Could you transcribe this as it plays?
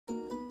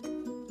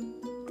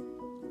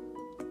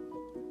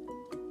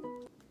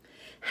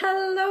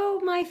Hello,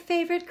 my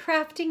favorite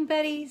crafting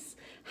buddies.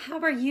 How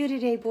are you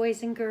today,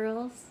 boys and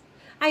girls?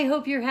 I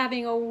hope you're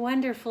having a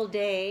wonderful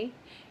day.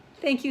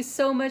 Thank you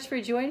so much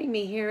for joining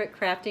me here at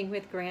Crafting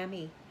with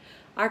Grammy.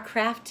 Our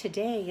craft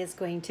today is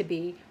going to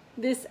be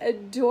this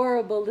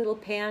adorable little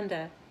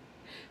panda.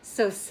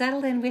 So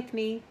settle in with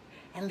me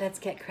and let's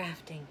get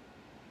crafting.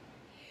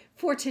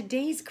 For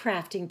today's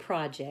crafting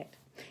project,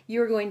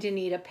 you're going to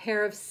need a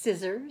pair of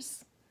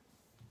scissors.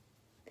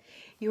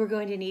 You're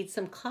going to need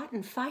some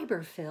cotton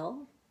fiber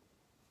fill.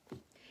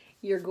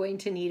 You're going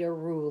to need a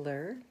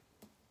ruler.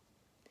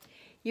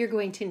 You're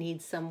going to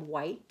need some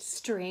white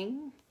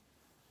string.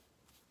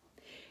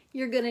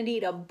 You're going to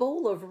need a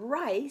bowl of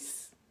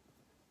rice.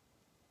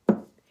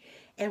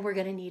 And we're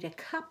going to need a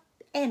cup.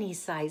 Any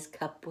size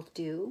cup will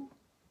do.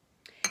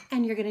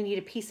 And you're going to need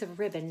a piece of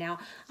ribbon. Now,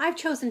 I've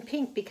chosen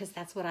pink because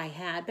that's what I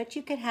had, but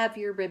you could have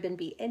your ribbon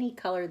be any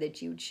color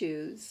that you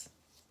choose.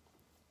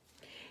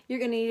 You're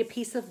going to need a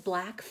piece of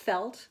black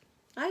felt.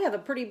 I have a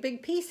pretty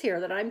big piece here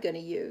that I'm going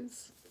to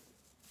use.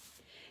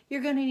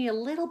 You're going to need a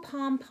little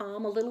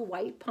pom-pom, a little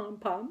white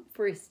pom-pom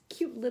for his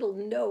cute little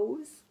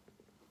nose.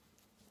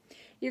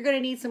 You're going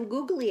to need some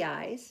googly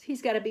eyes.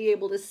 He's got to be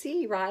able to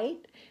see, right?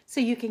 So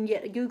you can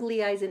get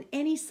googly eyes in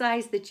any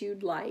size that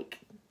you'd like.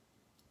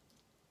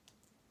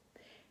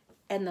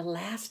 And the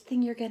last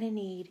thing you're going to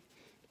need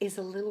is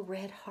a little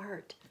red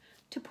heart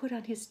to put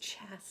on his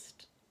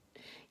chest.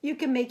 You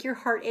can make your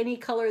heart any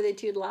color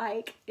that you'd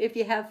like. If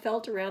you have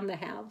felt around the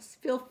house,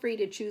 feel free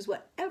to choose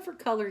whatever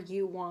color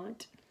you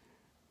want.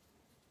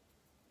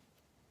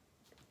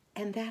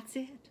 And that's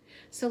it.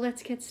 So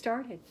let's get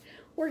started.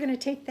 We're going to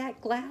take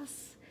that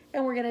glass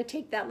and we're going to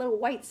take that little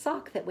white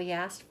sock that we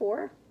asked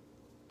for.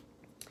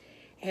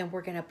 And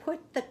we're going to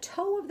put the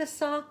toe of the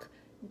sock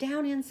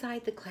down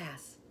inside the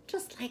glass,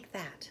 just like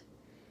that.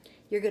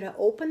 You're going to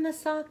open the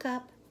sock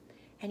up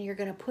and you're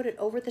going to put it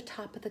over the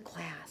top of the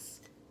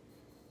glass.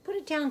 Put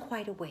it down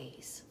quite a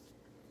ways.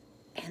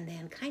 And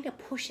then kind of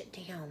push it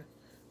down.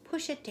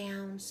 Push it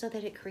down so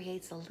that it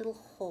creates a little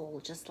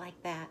hole just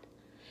like that.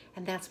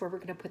 And that's where we're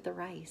going to put the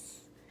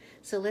rice.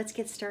 So let's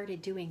get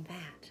started doing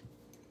that.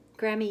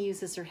 Grammy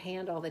uses her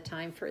hand all the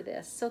time for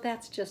this, so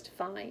that's just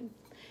fine.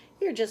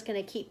 You're just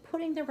going to keep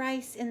putting the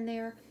rice in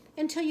there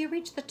until you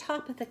reach the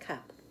top of the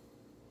cup.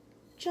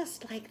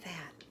 Just like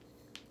that.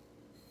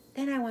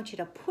 Then I want you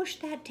to push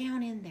that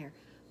down in there.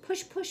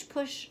 Push, push,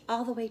 push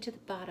all the way to the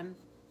bottom.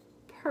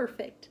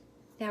 Perfect.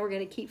 Now we're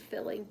going to keep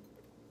filling.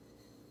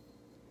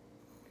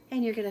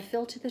 And you're going to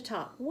fill to the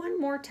top one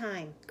more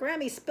time.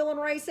 Grammy's spilling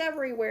rice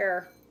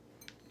everywhere.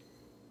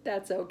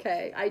 That's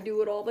okay. I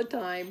do it all the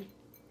time.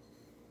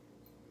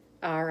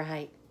 All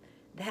right.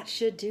 That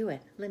should do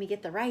it. Let me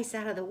get the rice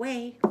out of the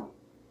way.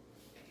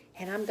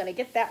 And I'm going to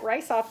get that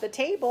rice off the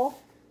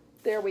table.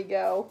 There we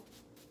go.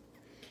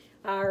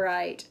 All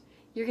right.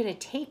 You're going to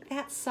take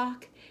that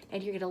sock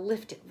and you're going to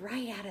lift it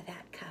right out of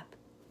that cup.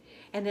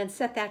 And then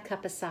set that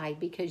cup aside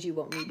because you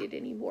won't need it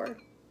anymore.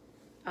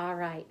 All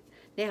right.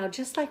 Now,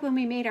 just like when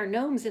we made our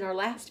gnomes in our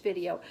last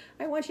video,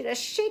 I want you to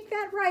shake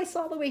that rice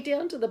all the way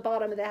down to the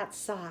bottom of that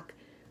sock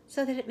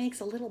so that it makes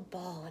a little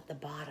ball at the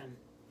bottom.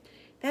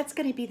 That's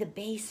going to be the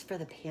base for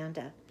the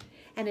panda,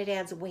 and it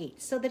adds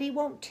weight so that he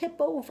won't tip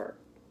over.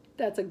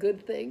 That's a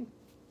good thing.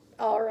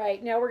 All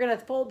right, now we're going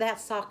to fold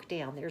that sock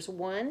down. There's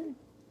 1,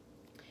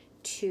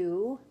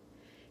 2,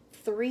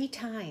 3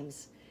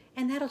 times,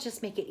 and that'll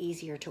just make it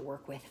easier to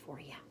work with for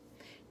you.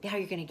 Now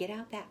you're going to get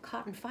out that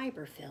cotton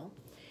fiber fill,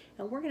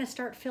 and we're going to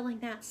start filling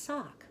that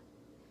sock.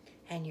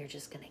 And you're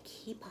just going to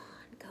keep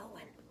on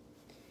going.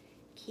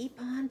 Keep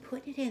on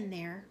putting it in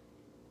there.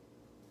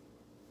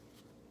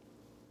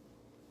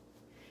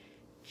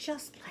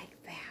 Just like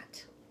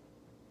that.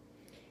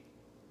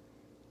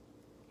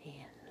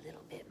 And a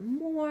little bit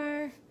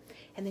more.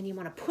 And then you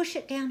want to push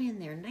it down in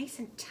there nice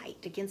and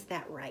tight against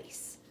that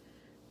rice.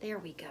 There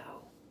we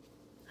go.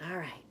 All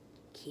right.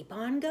 Keep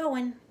on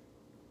going.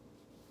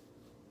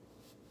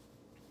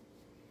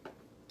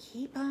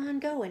 Keep on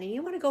going. And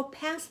you want to go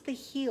past the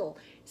heel.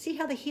 See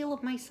how the heel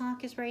of my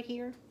sock is right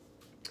here?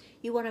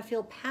 You want to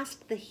fill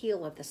past the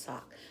heel of the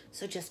sock.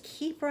 So just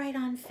keep right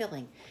on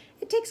filling.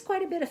 It takes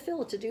quite a bit of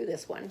fill to do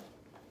this one.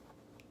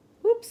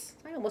 Whoops,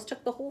 I almost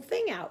took the whole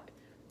thing out.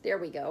 There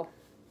we go.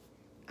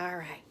 All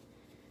right.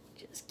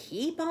 Just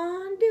keep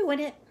on doing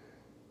it.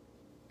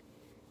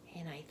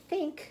 And I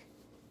think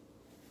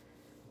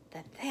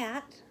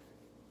that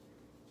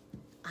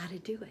ought to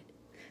do it.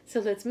 So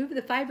let's move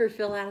the fiber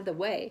fill out of the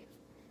way.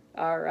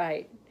 All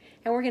right.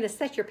 And we're going to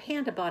set your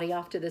panda body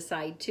off to the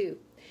side too.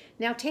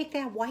 Now take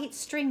that white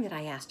string that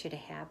I asked you to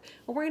have,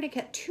 and we're going to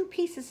cut 2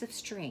 pieces of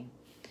string.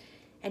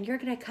 And you're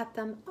going to cut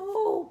them,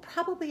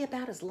 probably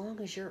about as long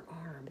as your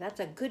arm. That's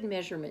a good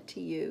measurement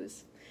to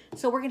use.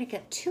 So we're going to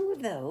cut 2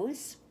 of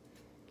those.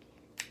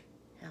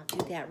 I'll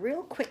do that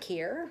real quick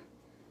here.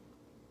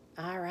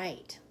 All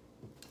right.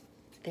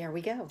 There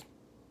we go.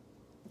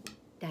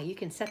 Now you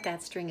can set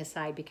that string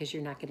aside because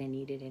you're not going to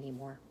need it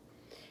anymore.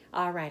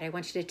 All right, I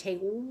want you to take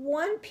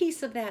 1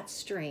 piece of that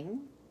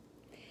string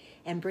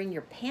and bring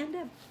your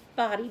panda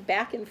body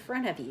back in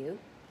front of you.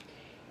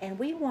 And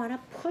we want to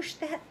push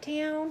that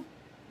down,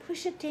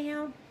 push it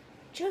down,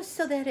 just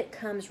so that it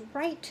comes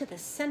right to the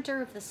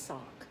center of the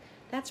sock.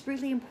 That's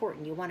really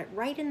important. You want it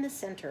right in the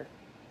center.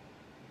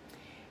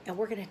 And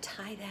we're going to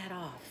tie that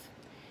off.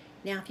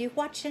 Now, if you've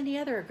watched any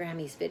other of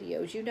Grammy's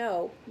videos, you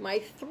know my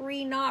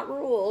 3-knot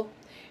rule.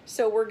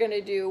 So we're going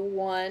to do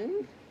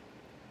 1,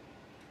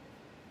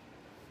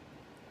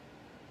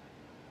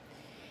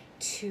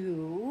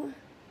 2.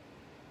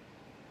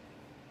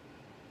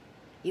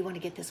 You want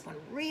to get this one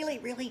really,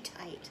 really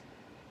tight.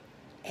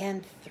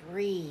 And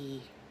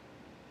 3.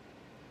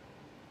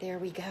 There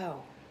we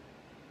go.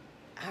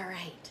 All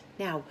right.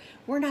 Now,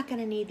 we're not going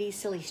to need these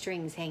silly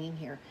strings hanging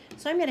here.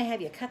 So I'm going to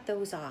have you cut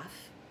those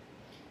off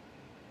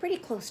pretty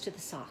close to the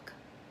sock,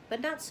 but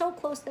not so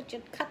close that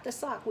you cut the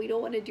sock. We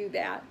don't want to do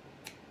that.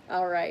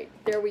 All right,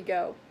 there we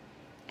go.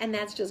 And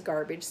that's just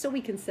garbage, so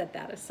we can set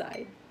that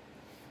aside.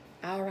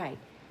 All right,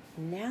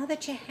 now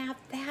that you have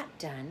that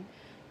done,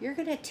 you're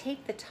going to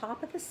take the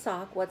top of the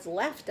sock, what's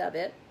left of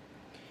it,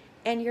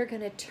 and you're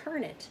going to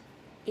turn it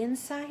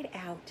inside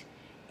out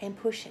and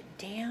push it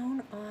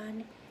down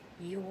on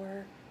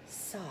your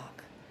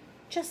sock,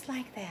 just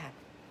like that.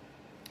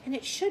 And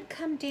it should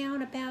come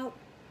down about,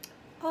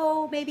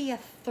 oh, maybe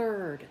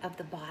 1/3 of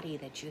the body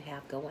that you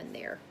have going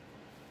there.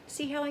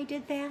 See how I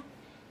did that?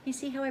 You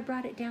see how I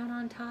brought it down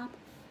on top?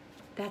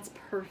 That's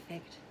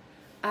perfect.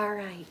 All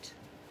right.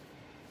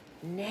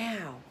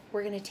 Now,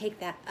 we're going to take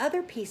that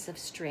other piece of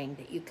string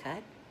that you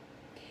cut,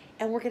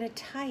 and we're going to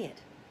tie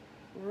it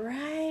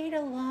right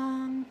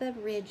along the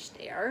ridge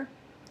there,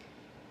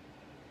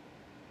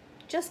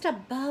 just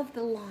above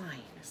the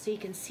line, so you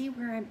can see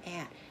where I'm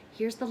at.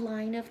 Here's the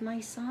line of my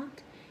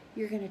sock.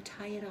 You're going to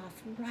tie it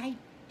off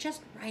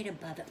just right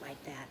above it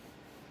like that.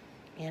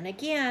 And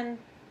again,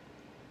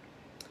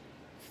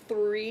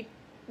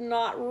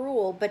 3-knot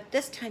rule, but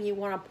this time you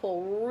want to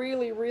pull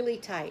really, really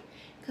tight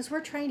because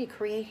we're trying to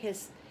create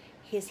his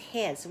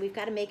head. So we've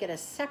got to make it a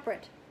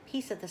separate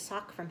piece of the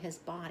sock from his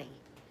body.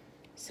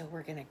 So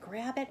we're going to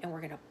grab it and we're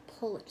going to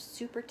pull it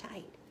super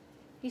tight.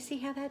 You see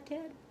how that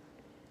did?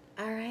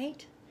 All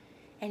right.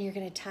 And you're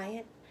going to tie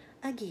it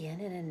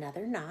again in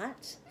another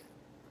knot.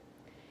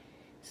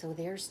 So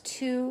there's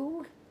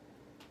 2.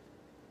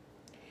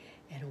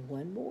 And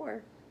 1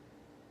 more.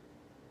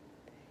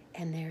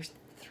 And there's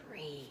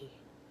 3.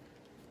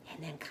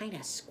 And then kind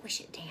of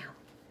squish it down.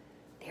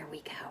 There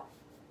we go.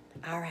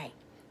 All right.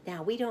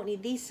 Now, we don't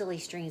need these silly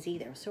strings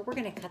either, so we're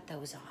going to cut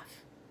those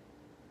off.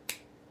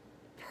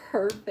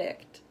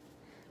 Perfect.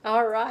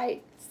 All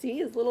right. See,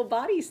 his little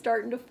body's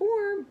starting to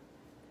form.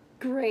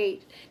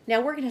 Great. Now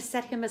we're going to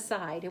set him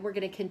aside and we're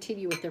going to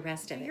continue with the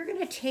rest of it. You're going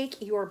to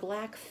take your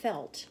black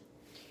felt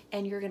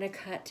and you're going to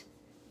cut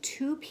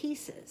 2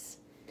 pieces.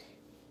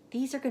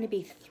 These are going to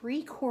be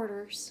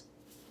 3/4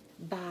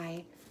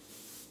 by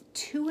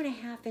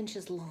 2.5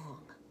 inches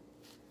long.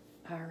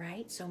 All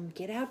right, so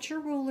get out your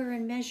ruler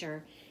and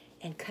measure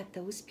and cut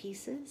those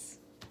pieces.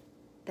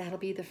 That'll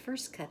be the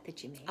first cut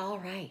that you make. All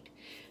right,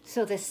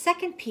 so the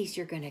second piece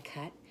you're going to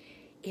cut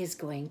is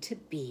going to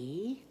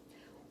be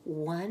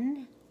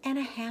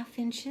 1.5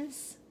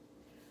 inches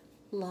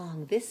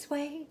long this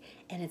way,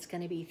 and it's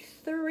going to be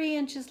 3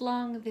 inches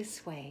long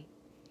this way.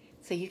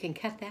 So you can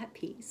cut that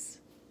piece.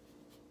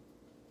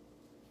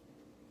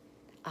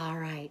 All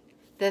right,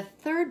 the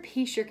third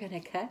piece you're going to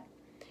cut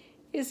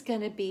is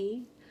going to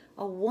be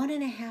a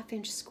 1.5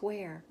 inch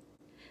square.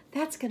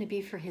 That's going to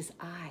be for his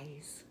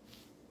eyes.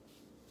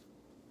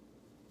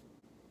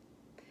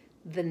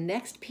 The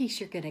next piece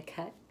you're going to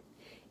cut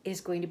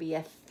is going to be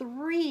a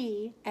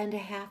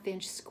 3.5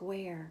 inch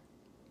square.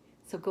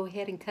 So go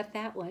ahead and cut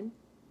that one.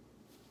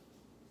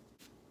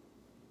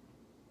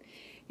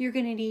 You're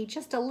going to need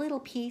just a little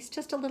piece,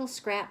 just a little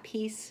scrap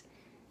piece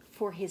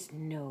for his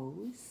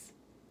nose.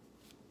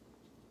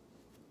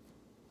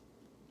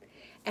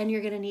 And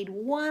you're going to need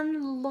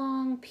 1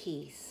 long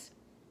piece.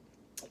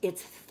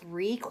 It's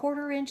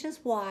 3/4 inches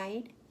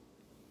wide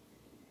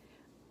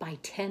by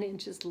 10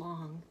 inches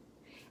long.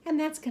 And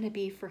that's going to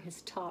be for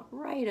his top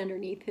right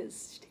underneath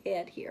his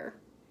head here.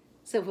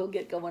 So we'll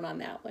get going on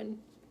that one.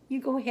 You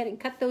go ahead and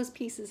cut those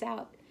pieces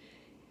out,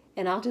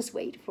 and I'll just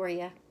wait for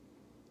you.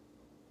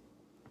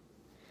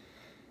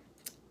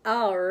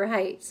 All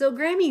right, so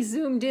Grammy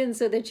zoomed in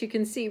so that you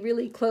can see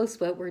really close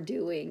what we're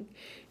doing.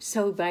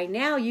 So by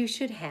now you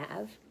should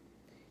have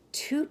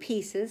 2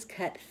 pieces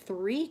cut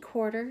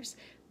 3/4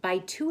 by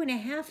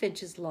 2.5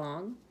 inches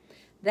long.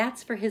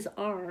 That's for his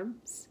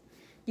arms.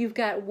 You've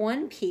got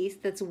 1 piece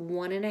that's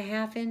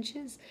 1.5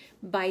 inches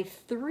by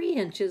 3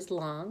 inches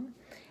long,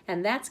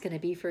 and that's going to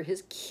be for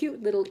his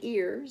cute little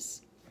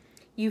ears.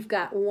 You've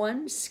got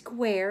 1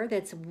 square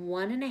that's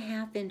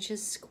 1.5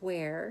 inches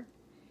square,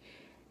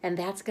 and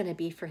that's going to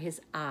be for his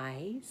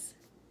eyes.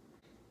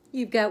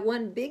 You've got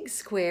 1 big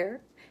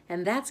square,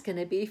 and that's going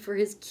to be for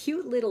his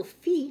cute little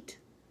feet.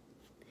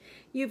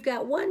 You've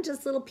got 1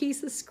 just little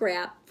piece of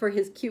scrap for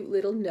his cute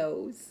little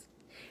nose.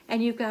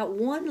 And you've got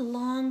 1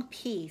 long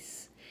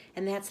piece,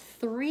 and that's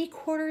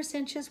 3/4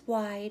 inches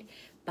wide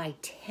by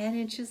 10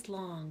 inches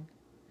long.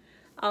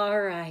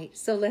 All right,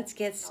 so let's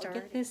get started.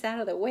 I'll get this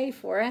out of the way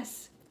for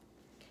us.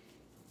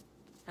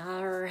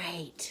 All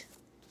right.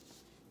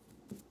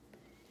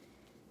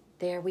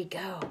 There we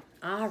go.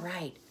 All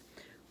right.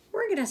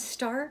 We're going to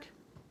start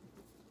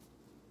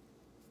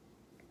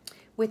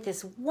with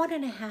this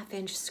 1.5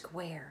 inch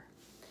square.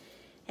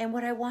 And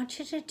what I want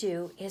you to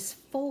do is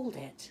fold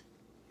it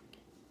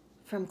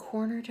from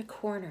corner to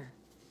corner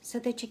so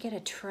that you get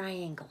a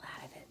triangle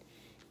out of it.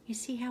 You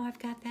see how I've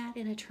got that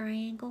in a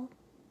triangle?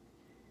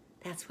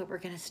 That's what we're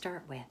going to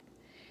start with.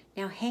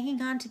 Now,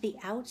 hanging on to the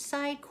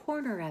outside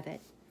corner of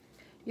it,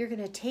 you're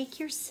going to take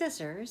your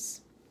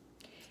scissors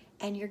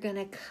and you're going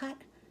to cut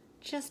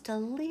just a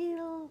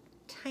little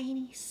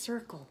tiny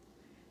circle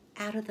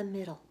out of the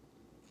middle,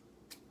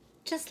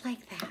 just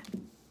like that,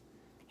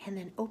 and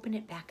then open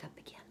it back up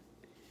again.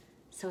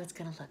 So it's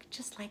going to look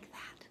just like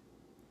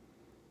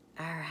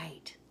that. All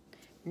right.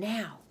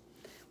 Now,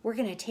 we're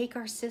going to take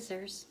our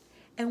scissors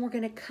and we're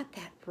going to cut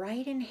that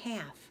right in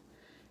half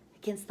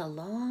against the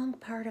long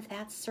part of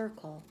that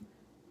circle,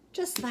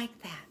 just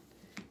like that.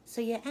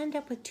 So you end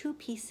up with 2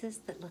 pieces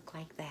that look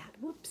like that.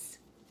 Whoops.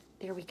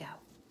 There we go.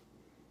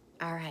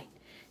 All right.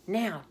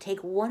 Now,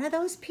 take one of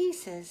those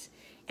pieces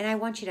and I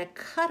want you to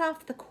cut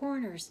off the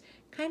corners,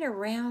 kind of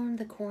round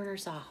the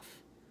corners off.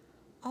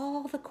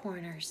 All the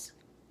corners.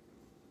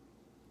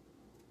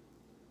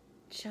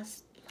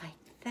 Just like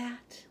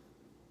that.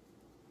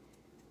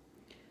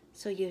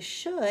 So you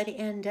should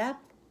end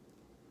up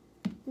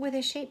with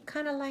a shape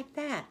kind of like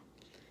that.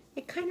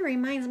 It kind of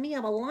reminds me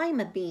of a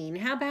lima bean.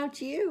 How about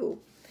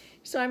you?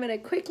 So I'm going to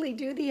quickly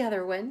do the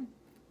other one.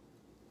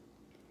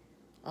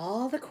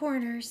 All the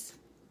corners.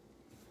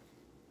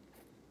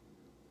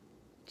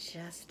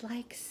 Just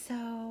like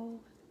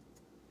so.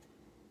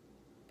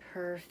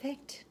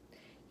 Perfect.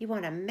 You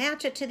want to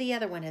match it to the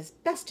other one as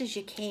best as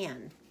you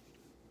can.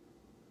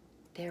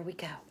 There we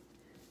go.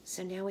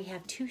 So now we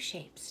have 2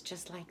 shapes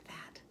just like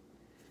that.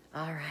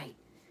 All right.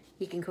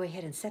 You can go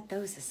ahead and set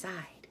those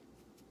aside.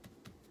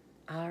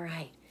 All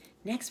right.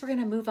 Next, we're going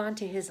to move on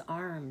to his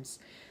arms.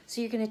 So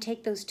you're going to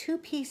take those 2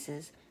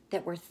 pieces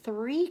that were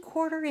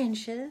 3/4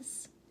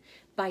 inches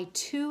by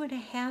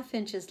 2.5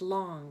 inches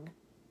long.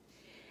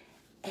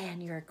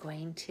 And you're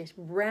going to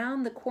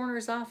round the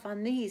corners off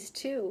on these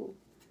too.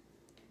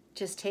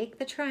 Just take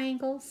the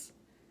triangles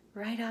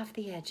right off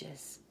the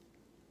edges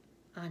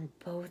on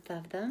both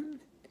of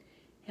them.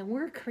 And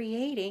we're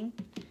creating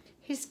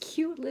his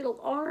cute little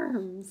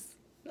arms.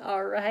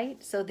 All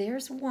right, so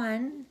there's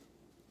one.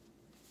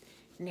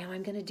 Now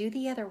I'm going to do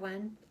the other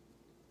one.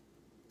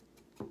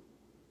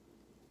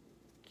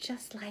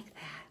 Just like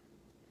that.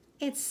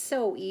 It's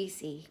so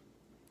easy.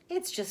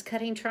 It's just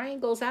cutting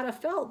triangles out of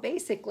felt,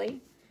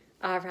 basically.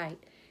 All right,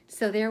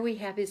 so there we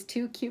have his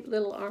 2 cute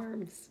little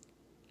arms.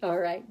 All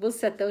right, we'll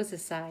set those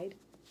aside.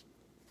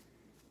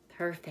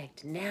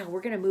 Perfect. Now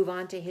we're going to move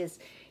on to his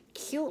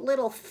cute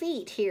little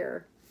feet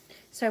here.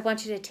 So I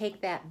want you to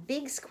take that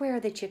big square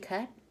that you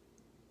cut,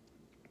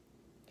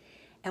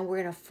 and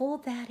we're going to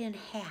fold that in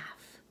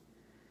half,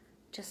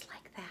 just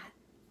like that.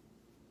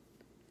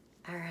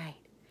 All right.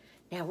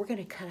 Now we're going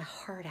to cut a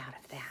heart out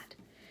of that.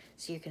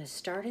 So you're going to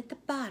start at the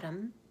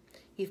bottom.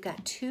 You've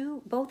got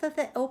both of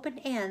the open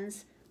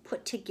ends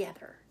put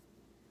together,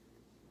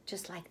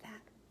 just like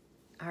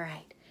that. All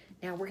right.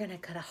 Now we're going to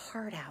cut a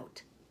heart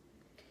out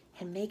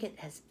and make it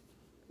as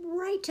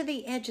right to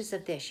the edges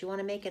of this. You want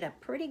to make it a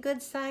pretty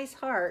good size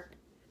heart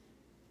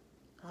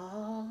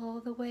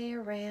all the way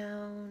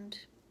around.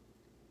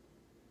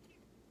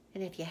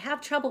 And if you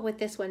have trouble with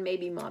this one,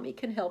 maybe Mommy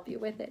can help you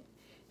with it.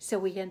 So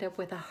we end up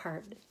with a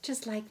heart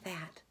just like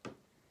that.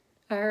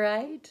 All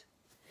right.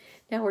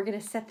 Now we're going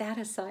to set that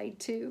aside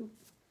too.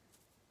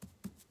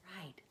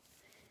 Right.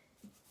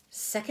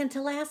 Second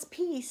to last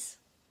piece.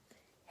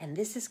 And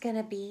this is going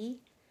to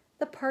be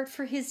the part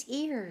for his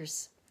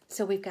ears.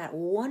 So we've got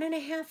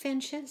 1.5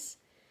 inches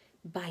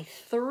by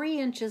 3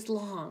 inches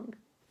long.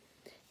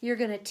 You're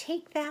going to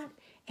take that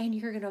and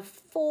you're going to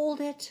fold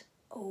it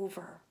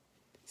over.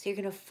 So you're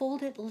going to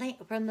fold it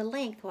from the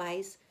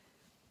lengthwise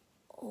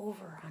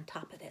over on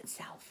top of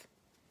itself.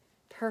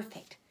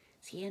 Perfect.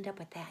 So you end up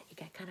with that. You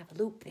got kind of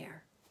a loop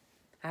there.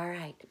 All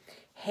right.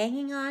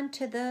 Hanging on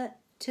to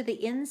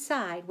the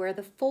inside where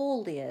the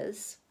fold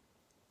is,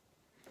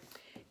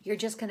 you're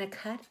just going to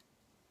cut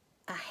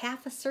a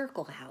half a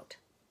circle out.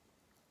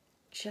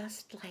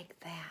 Just like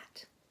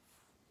that.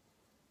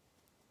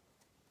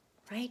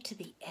 Right to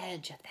the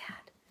edge of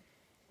that.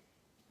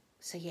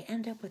 So you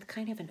end up with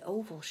kind of an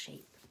oval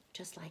shape,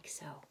 just like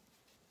so.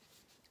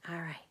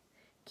 All right.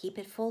 Keep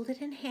it folded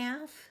in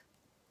half.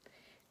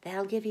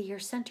 That'll give you your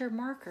center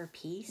marker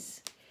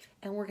piece.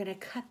 And we're going to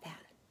cut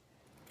that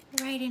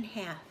right in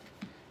half,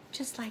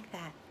 just like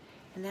that.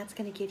 And that's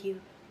going to give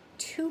you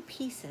 2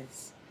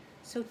 pieces.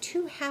 So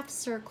 2 half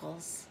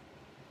circles.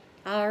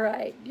 All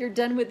right, you're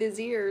done with his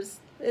ears.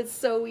 It's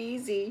so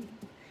easy.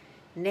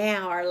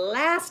 Now our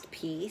last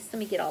piece, let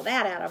me get all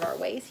that out of our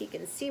way so you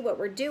can see what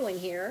we're doing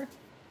here.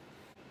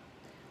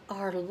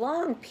 Our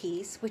long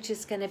piece, which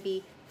is going to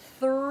be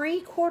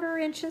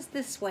 3/4 inches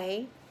this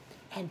way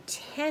and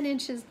 10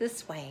 inches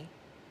this way.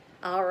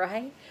 All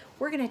right,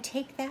 we're gonna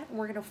take that and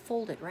we're gonna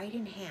fold it right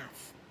in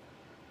half,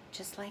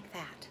 just like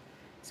that.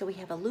 So we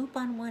have a loop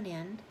on one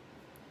end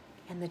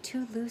and the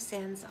two loose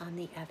ends on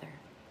the other.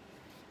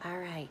 All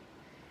right,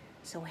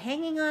 so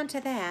hanging on to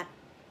that,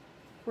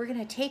 we're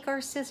gonna take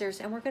our scissors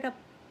and we're gonna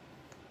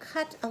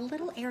cut a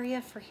little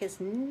area for his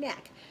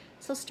neck.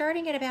 So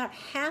starting at about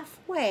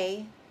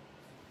halfway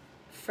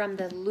from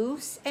the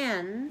loose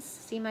ends,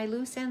 see my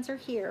loose ends are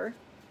here.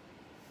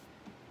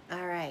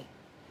 All right,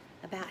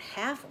 about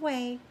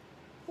halfway,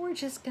 we're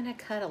just gonna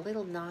cut a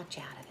little notch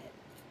out of it.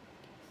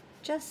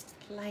 Just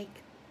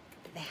like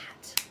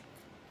that.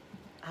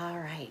 All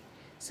right,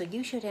 so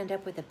you should end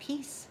up with a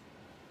piece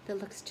that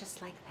looks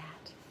just like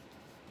that.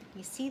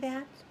 You see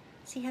that?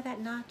 See how that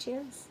notch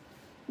is?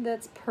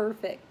 That's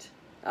perfect.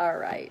 All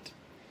right,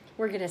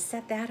 we're gonna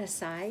set that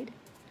aside.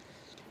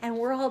 And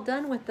we're all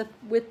done with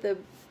the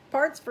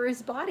parts for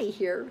his body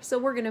here. So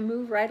we're gonna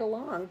move right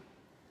along.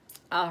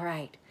 All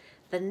right,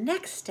 the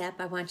next step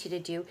I want you to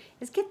do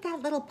is get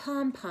that little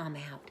pom-pom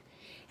out.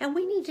 And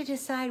we need to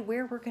decide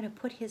where we're gonna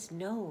put his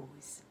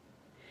nose.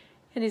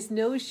 And his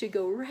nose should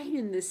go right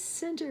in the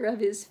center of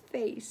his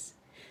face.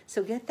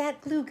 So get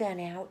that glue gun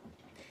out.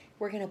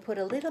 We're gonna put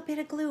a little bit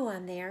of glue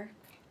on there.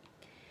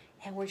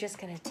 And we're just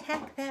gonna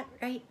tack that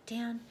right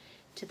down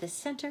to the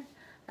center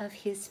of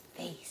his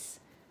face.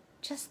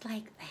 Just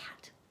like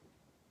that.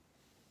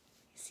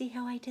 See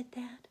how I did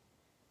that?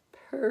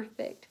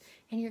 Perfect.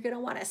 And you're gonna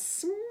wanna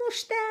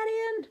smoosh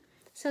that in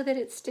so that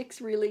it sticks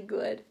really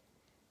good.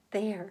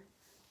 There,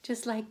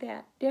 just like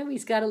that. Now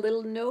he's got a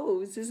little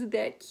nose. Isn't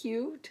that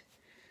cute?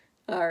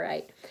 All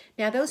right.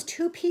 Now those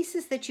two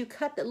pieces that you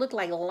cut that look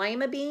like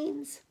lima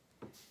beans,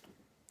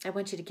 I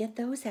want you to get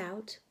those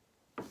out.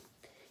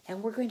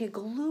 And we're going to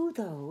glue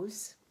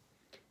those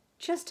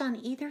just on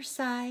either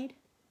side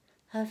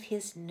of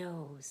his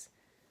nose.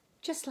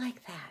 Just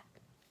like that.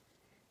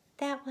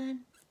 That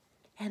one,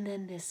 and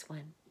then this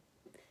one.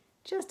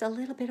 Just a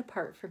little bit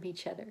apart from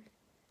each other.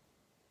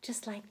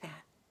 Just like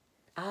that.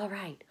 All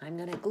right, I'm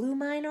gonna glue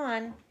mine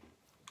on.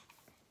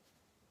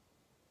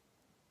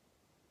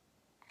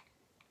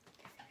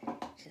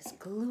 Just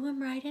glue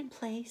them right in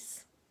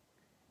place.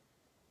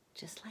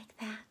 Just like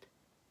that.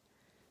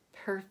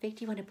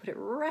 Perfect, you wanna put it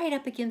right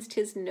up against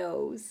his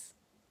nose.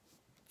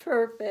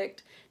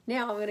 Perfect.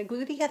 Now I'm gonna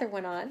glue the other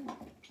one on.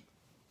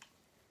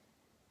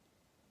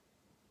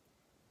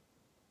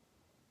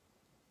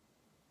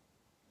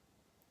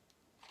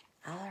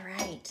 All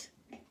right.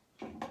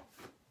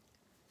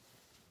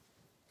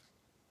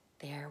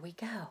 There we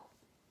go.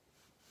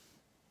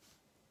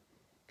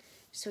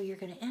 So you're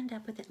going to end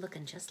up with it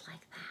looking just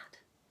like that.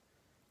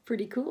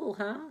 Pretty cool,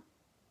 huh?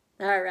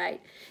 All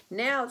right.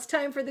 Now it's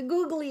time for the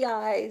googly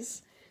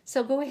eyes.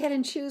 So go ahead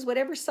and choose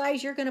whatever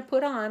size you're going to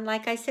put on.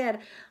 Like I said,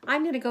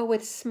 I'm going to go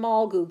with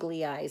small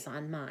googly eyes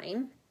on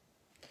mine.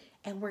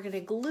 And we're going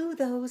to glue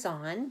those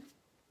on.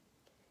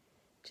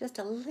 Just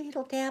a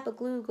little dab of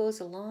glue goes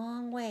a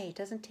long way. It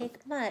doesn't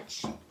take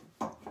much.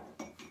 Put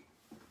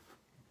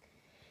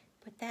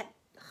that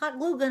hot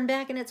glue gun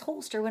back in its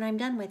holster when I'm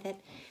done with it.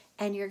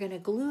 And you're going to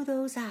glue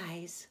those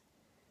eyes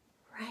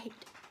right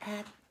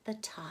at the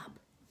top.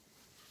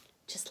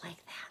 Just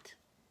like that.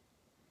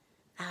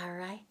 All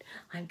right,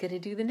 I'm going to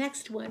do the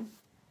next one.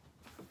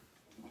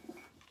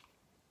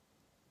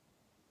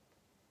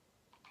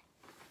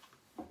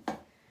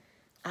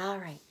 All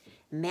right,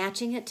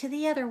 matching it to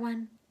the other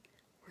one.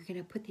 We're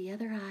going to put the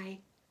other eye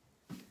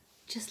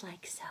just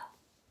like so.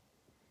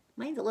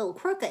 Mine's a little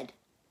crooked.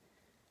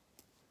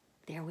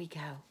 There we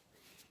go.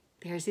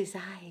 There's his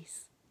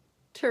eyes.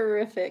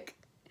 Terrific.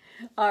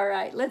 All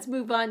right, let's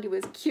move on to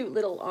his cute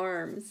little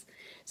arms.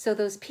 So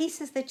those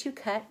pieces that you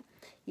cut,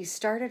 you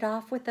started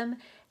off with them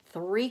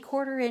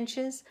 3/4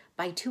 inches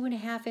by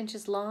 2.5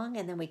 inches long,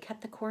 and then we cut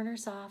the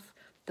corners off.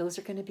 Those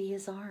are going to be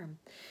his arm.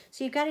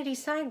 So you've got to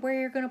decide where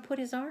you're going to put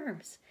his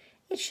arms.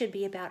 It should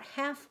be about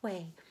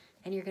halfway.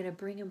 And you're going to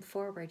bring them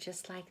forward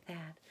just like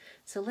that.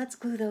 So let's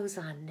glue those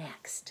on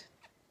next.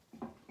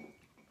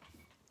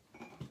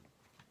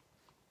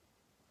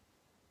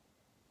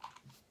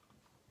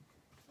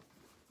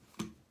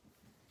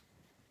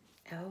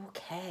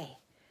 Okay.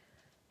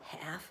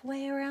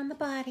 Halfway around the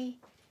body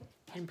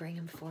and bring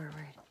them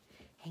forward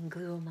and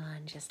glue them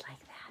on just like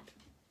that.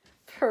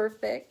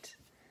 Perfect.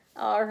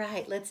 All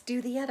right, let's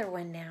do the other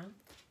one now.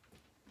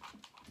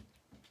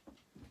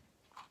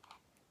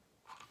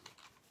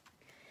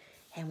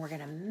 And we're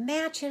going to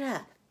match it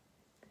up.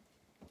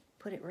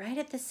 Put it right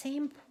at the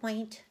same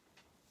point.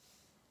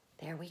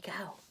 There we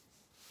go.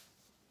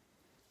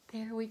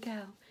 There we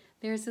go.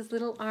 There's his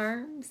little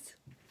arms.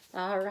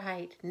 All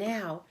right.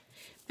 Now,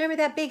 remember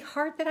that big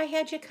heart that I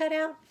had you cut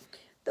out?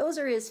 Those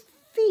are his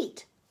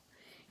feet.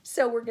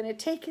 So we're going to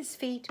take his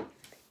feet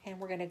and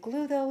we're going to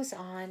glue those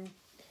on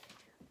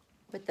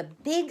with the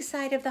big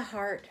side of the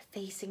heart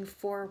facing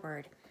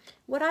forward.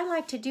 What I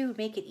like to do,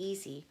 make it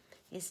easy,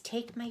 is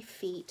take my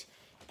feet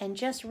and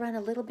just run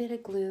a little bit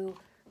of glue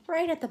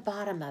right at the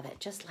bottom of it,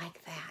 just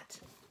like that.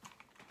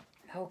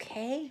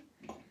 Okay?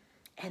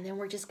 And then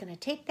we're just going to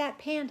take that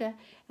panda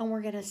and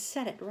we're going to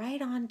set it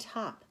right on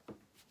top.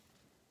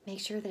 Make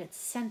sure that it's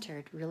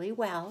centered really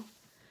well.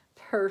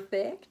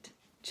 Perfect.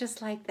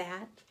 Just like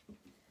that.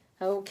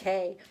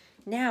 Okay.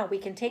 Now we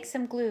can take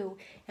some glue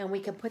and we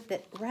can put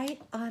that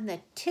right on the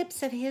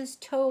tips of his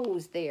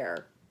toes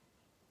there.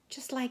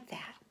 Just like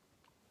that.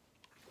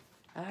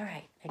 All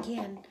right.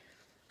 Again,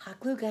 hot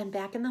glue gun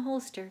back in the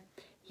holster.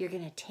 You're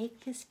going to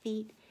take his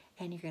feet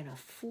and you're going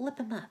to flip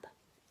them up.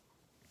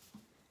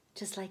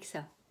 Just like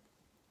so.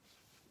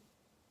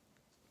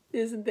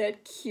 Isn't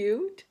that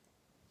cute?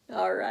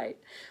 All right,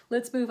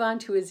 let's move on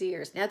to his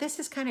ears. Now this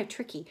is kind of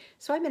tricky,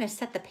 so I'm going to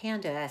set the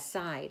panda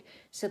aside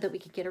so that we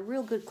can get a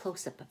real good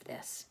close-up of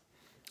this.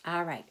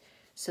 All right,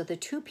 so the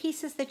two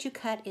pieces that you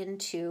cut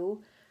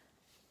into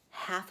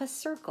half a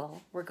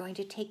circle, we're going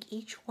to take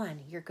each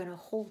one. You're going to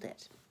hold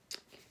it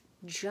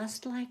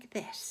just like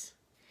this,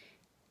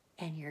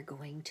 and you're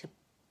going to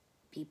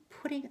be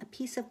putting a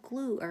piece of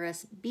glue or a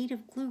bead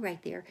of glue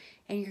right there,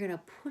 and you're going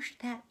to push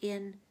that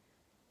in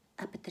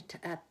up at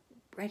the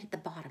right at the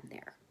bottom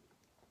there.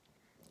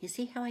 You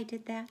see how I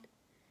did that?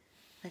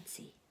 Let's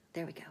see.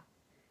 There we go.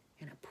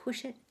 I'm going to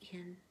push it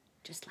in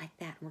just like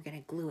that, and we're going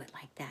to glue it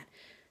like that.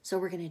 So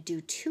we're going to do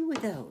two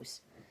of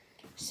those.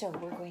 So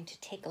we're going to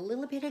take a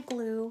little bit of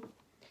glue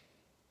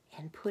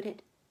and put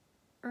it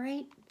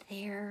right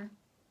there,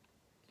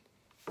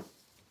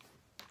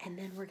 and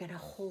then we're going to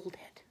hold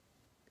it.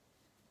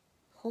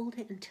 Hold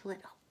it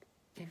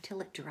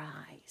until it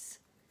dries.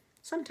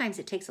 Sometimes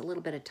it takes a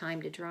little bit of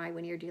time to dry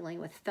when you're dealing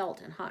with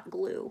felt and hot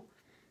glue.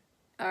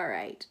 All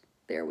right.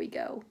 There we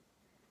go.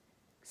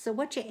 So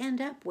what you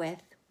end up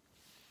with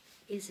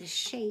is a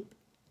shape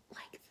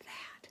like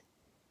that.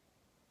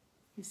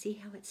 You see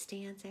how it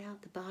stands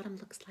out? The bottom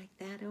looks like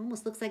that. It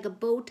almost looks like a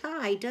bow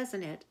tie,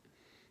 doesn't it?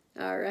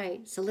 All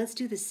right, so let's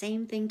do the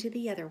same thing to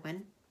the other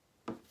one.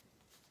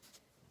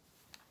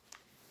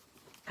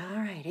 All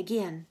right,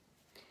 again,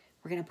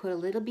 we're going to put a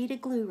little bead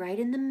of glue right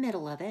in the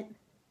middle of it.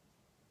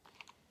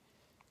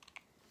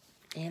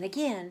 And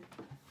again,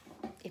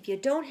 if you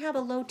don't have a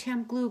low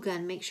temp glue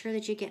gun, make sure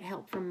that you get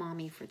help from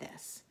Mommy for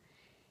this.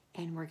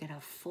 And we're going to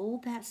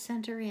fold that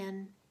center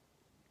in,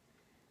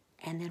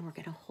 and then we're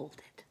going to hold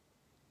it.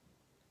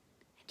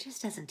 It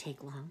just doesn't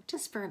take long,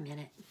 just for a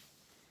minute.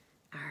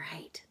 All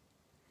right.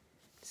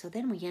 So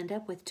then we end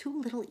up with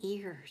two little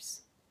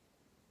ears.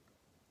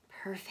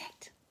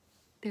 Perfect.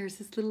 There's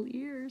his little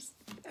ears.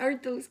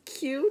 Aren't those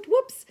cute?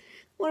 Whoops,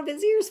 one of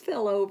his ears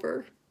fell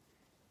over.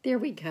 There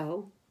we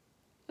go.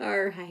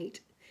 All right.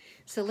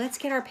 So let's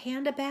get our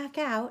panda back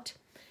out.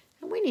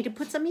 And we need to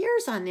put some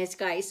ears on this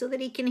guy so that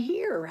he can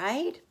hear,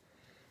 right?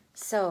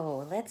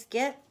 So let's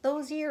get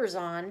those ears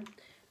on.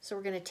 So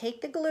we're going to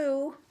take the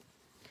glue,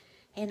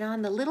 and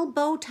on the little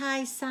bow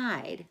tie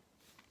side,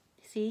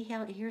 see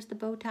how here's the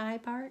bow tie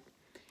part?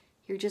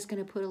 You're just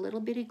going to put a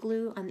little bit of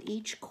glue on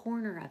each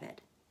corner of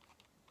it,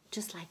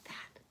 just like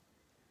that.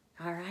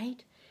 All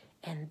right?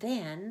 And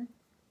then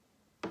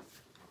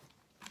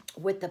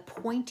with the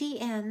pointy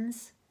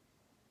ends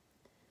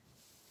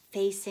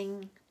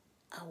facing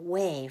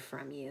away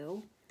from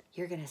you,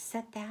 you're going to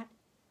set that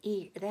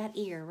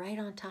ear right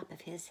on top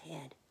of his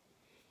head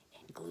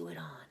and glue it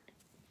on.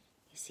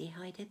 You see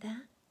how I did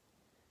that?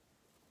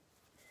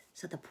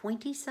 So the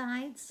pointy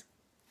sides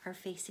are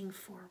facing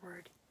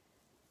forward.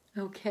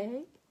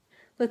 Okay,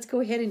 let's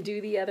go ahead and do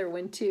the other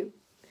one too.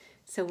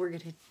 So we're going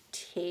to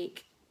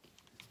take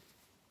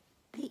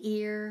the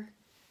ear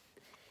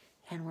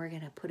and we're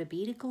going to put a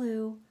bead of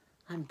glue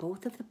on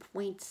both of the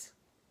points,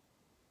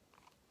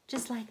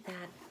 just like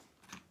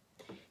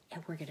that.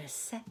 And we're going to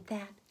set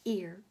that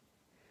ear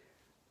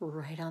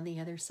right on the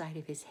other side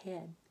of his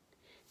head.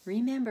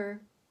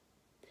 Remember,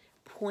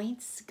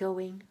 points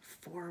going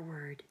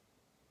forward.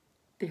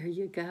 There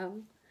you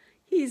go.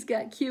 He's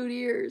got cute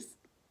ears.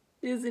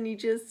 Isn't he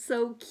just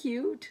so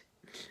cute?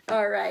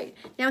 All right.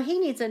 Now he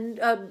needs a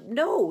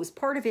nose,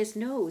 part of his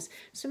nose.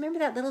 So remember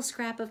that little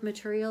scrap of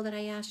material that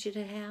I asked you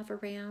to have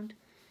around?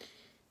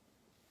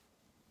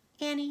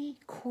 Any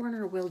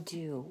corner will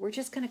do. We're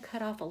just going to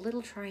cut off a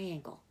little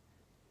triangle.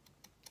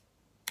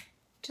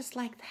 Just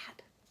like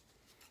that.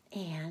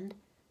 And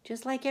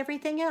just like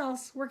everything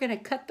else, we're going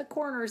to cut the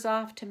corners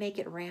off to make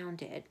it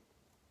rounded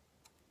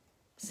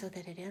so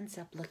that it ends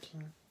up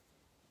looking,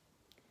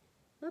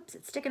 whoops,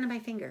 it's sticking to my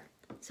finger.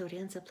 So it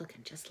ends up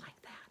looking just like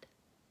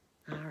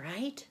that. All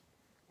right.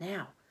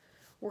 Now,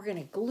 we're going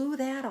to glue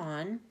that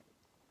on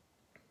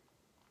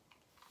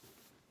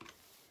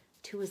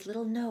to his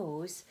little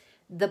nose.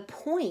 The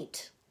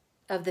point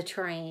of the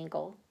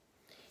triangle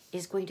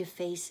is going to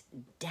face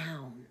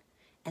down,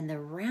 and the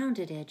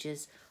rounded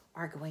edges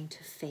are going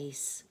to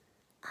face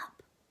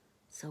up.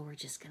 So we're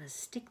just going to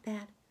stick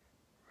that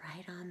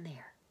right on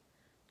there,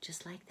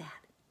 just like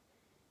that.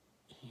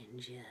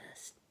 And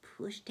just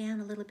push down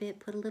a little bit,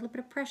 put a little bit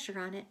of pressure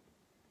on it.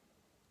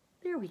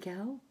 There we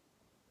go.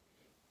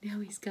 Now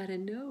he's got a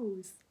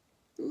nose.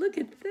 Look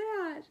at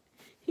that.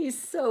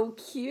 He's so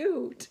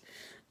cute.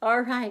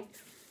 All right.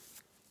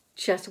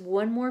 Just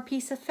one more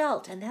piece of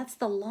felt, and that's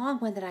the long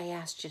one that I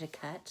asked you to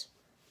cut.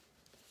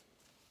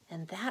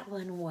 And that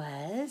one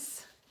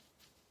was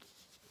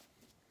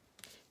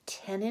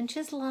 10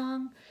 inches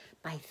long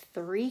by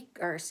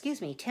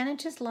 10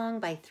 inches long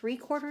by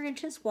 3/4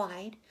 inches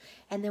wide.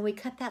 And then we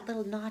cut that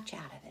little notch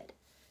out of it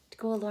to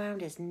go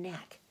around his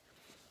neck.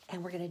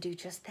 And we're going to do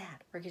just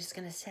that. We're just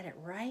going to set it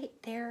right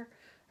there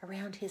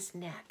around his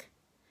neck.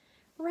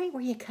 Right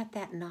where you cut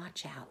that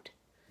notch out.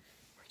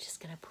 We're just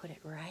going to put it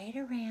right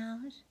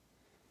around.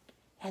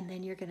 And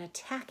then you're going to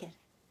tack it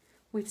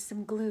with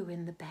some glue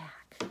in the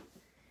back.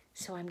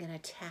 So I'm going to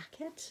tack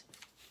it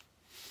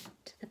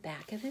to the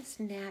back of his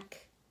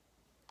neck.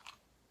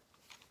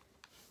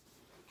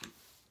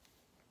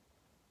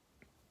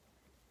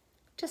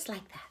 Just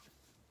like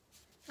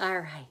that. All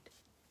right.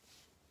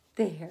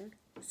 There.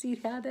 See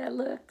how that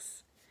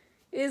looks?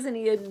 Isn't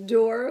he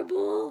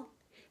adorable?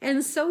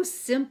 And so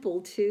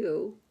simple,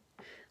 too.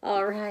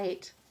 All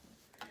right.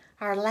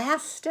 Our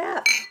last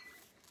step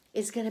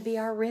is going to be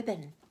our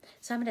ribbon.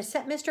 So I'm going to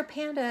set Mr.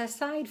 Panda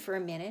aside for a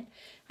minute.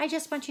 I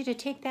just want you to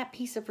take that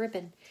piece of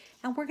ribbon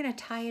and we're going to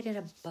tie it in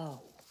a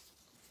bow.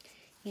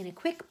 In a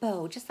quick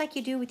bow, just like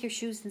you do with your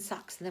shoes and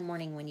socks in the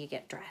morning when you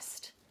get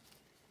dressed.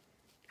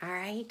 All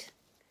right.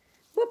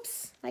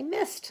 Whoops, I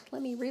missed.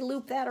 Let me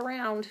re-loop that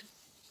around.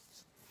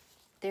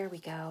 There we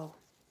go.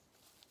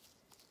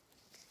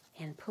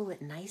 And pull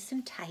it nice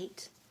and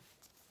tight.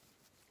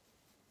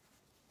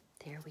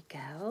 There we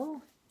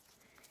go.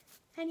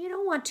 And you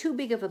don't want too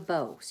big of a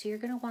bow, so you're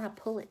going to want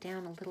to pull it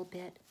down a little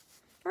bit.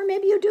 Or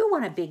maybe you do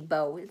want a big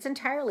bow. It's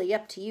entirely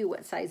up to you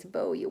what size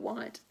bow you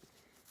want.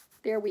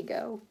 There we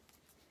go.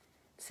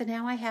 So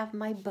now I have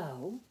my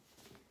bow.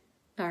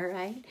 All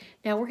right.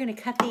 Now we're going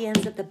to cut the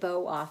ends of the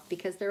bow off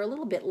because they're a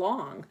little bit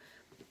long.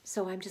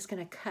 So I'm just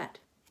going to cut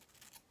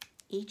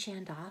each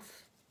end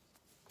off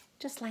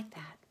just like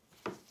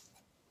that.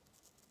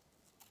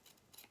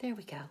 There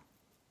we go.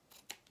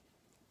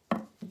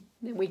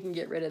 Then we can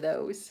get rid of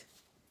those.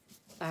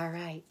 All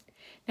right.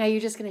 Now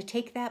you're just going to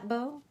take that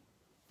bow,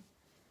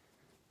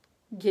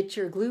 get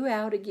your glue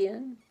out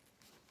again,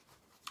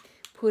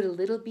 put a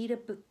little bit of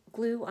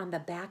glue on the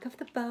back of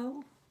the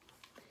bow,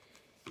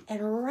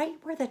 and right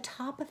where the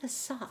top of the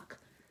sock,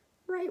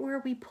 right where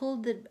we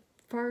pulled the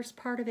first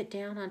part of it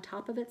down on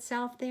top of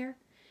itself there,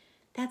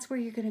 that's where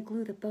you're going to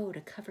glue the bow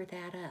to cover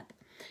that up.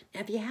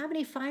 Now, if you have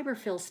any fiber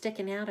fill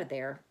sticking out of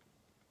there,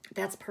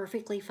 that's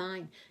perfectly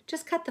fine.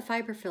 Just cut the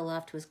fiber fill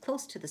off to as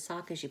close to the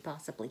sock as you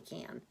possibly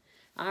can.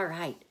 All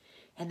right.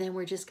 And then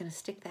we're just going to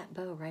stick that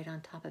bow right on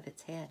top of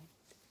its head.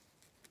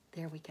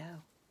 There we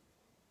go.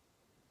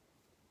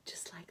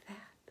 Just like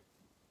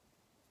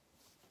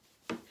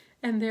that.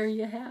 And there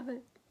you have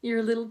it.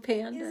 Your little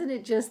panda. Isn't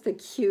it just the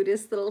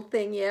cutest little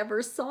thing you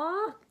ever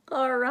saw?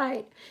 All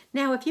right.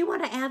 Now, if you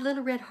want to add a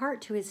little red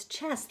heart to his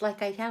chest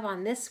like I have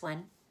on this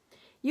one,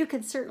 you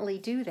can certainly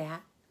do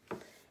that.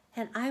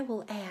 And I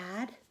will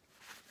add,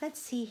 let's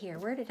see here.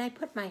 Where did I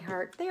put my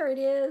heart? There it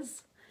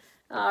is.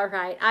 All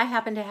right. I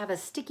happen to have a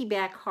sticky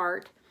back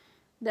heart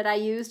that I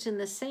used in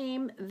the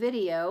same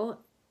video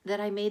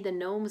that I made the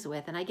gnomes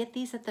with. And I get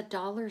these at the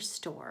dollar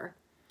store.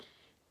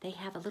 They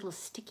have a little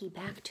sticky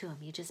back to them.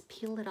 You just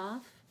peel it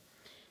off.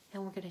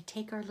 And we're going to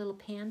take our little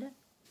panda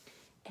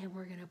and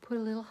we're going to put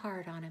a little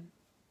heart on him.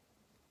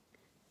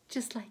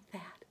 Just like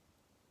that.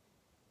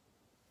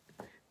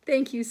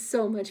 Thank you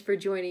so much for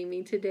joining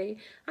me today.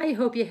 I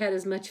hope you had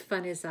as much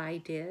fun as I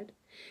did.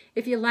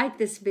 If you like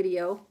this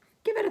video,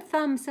 give it a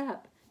thumbs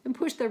up and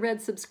push the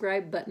red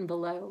subscribe button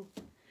below.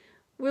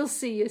 We'll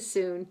see you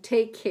soon.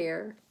 Take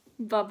care.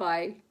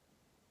 Bye-bye.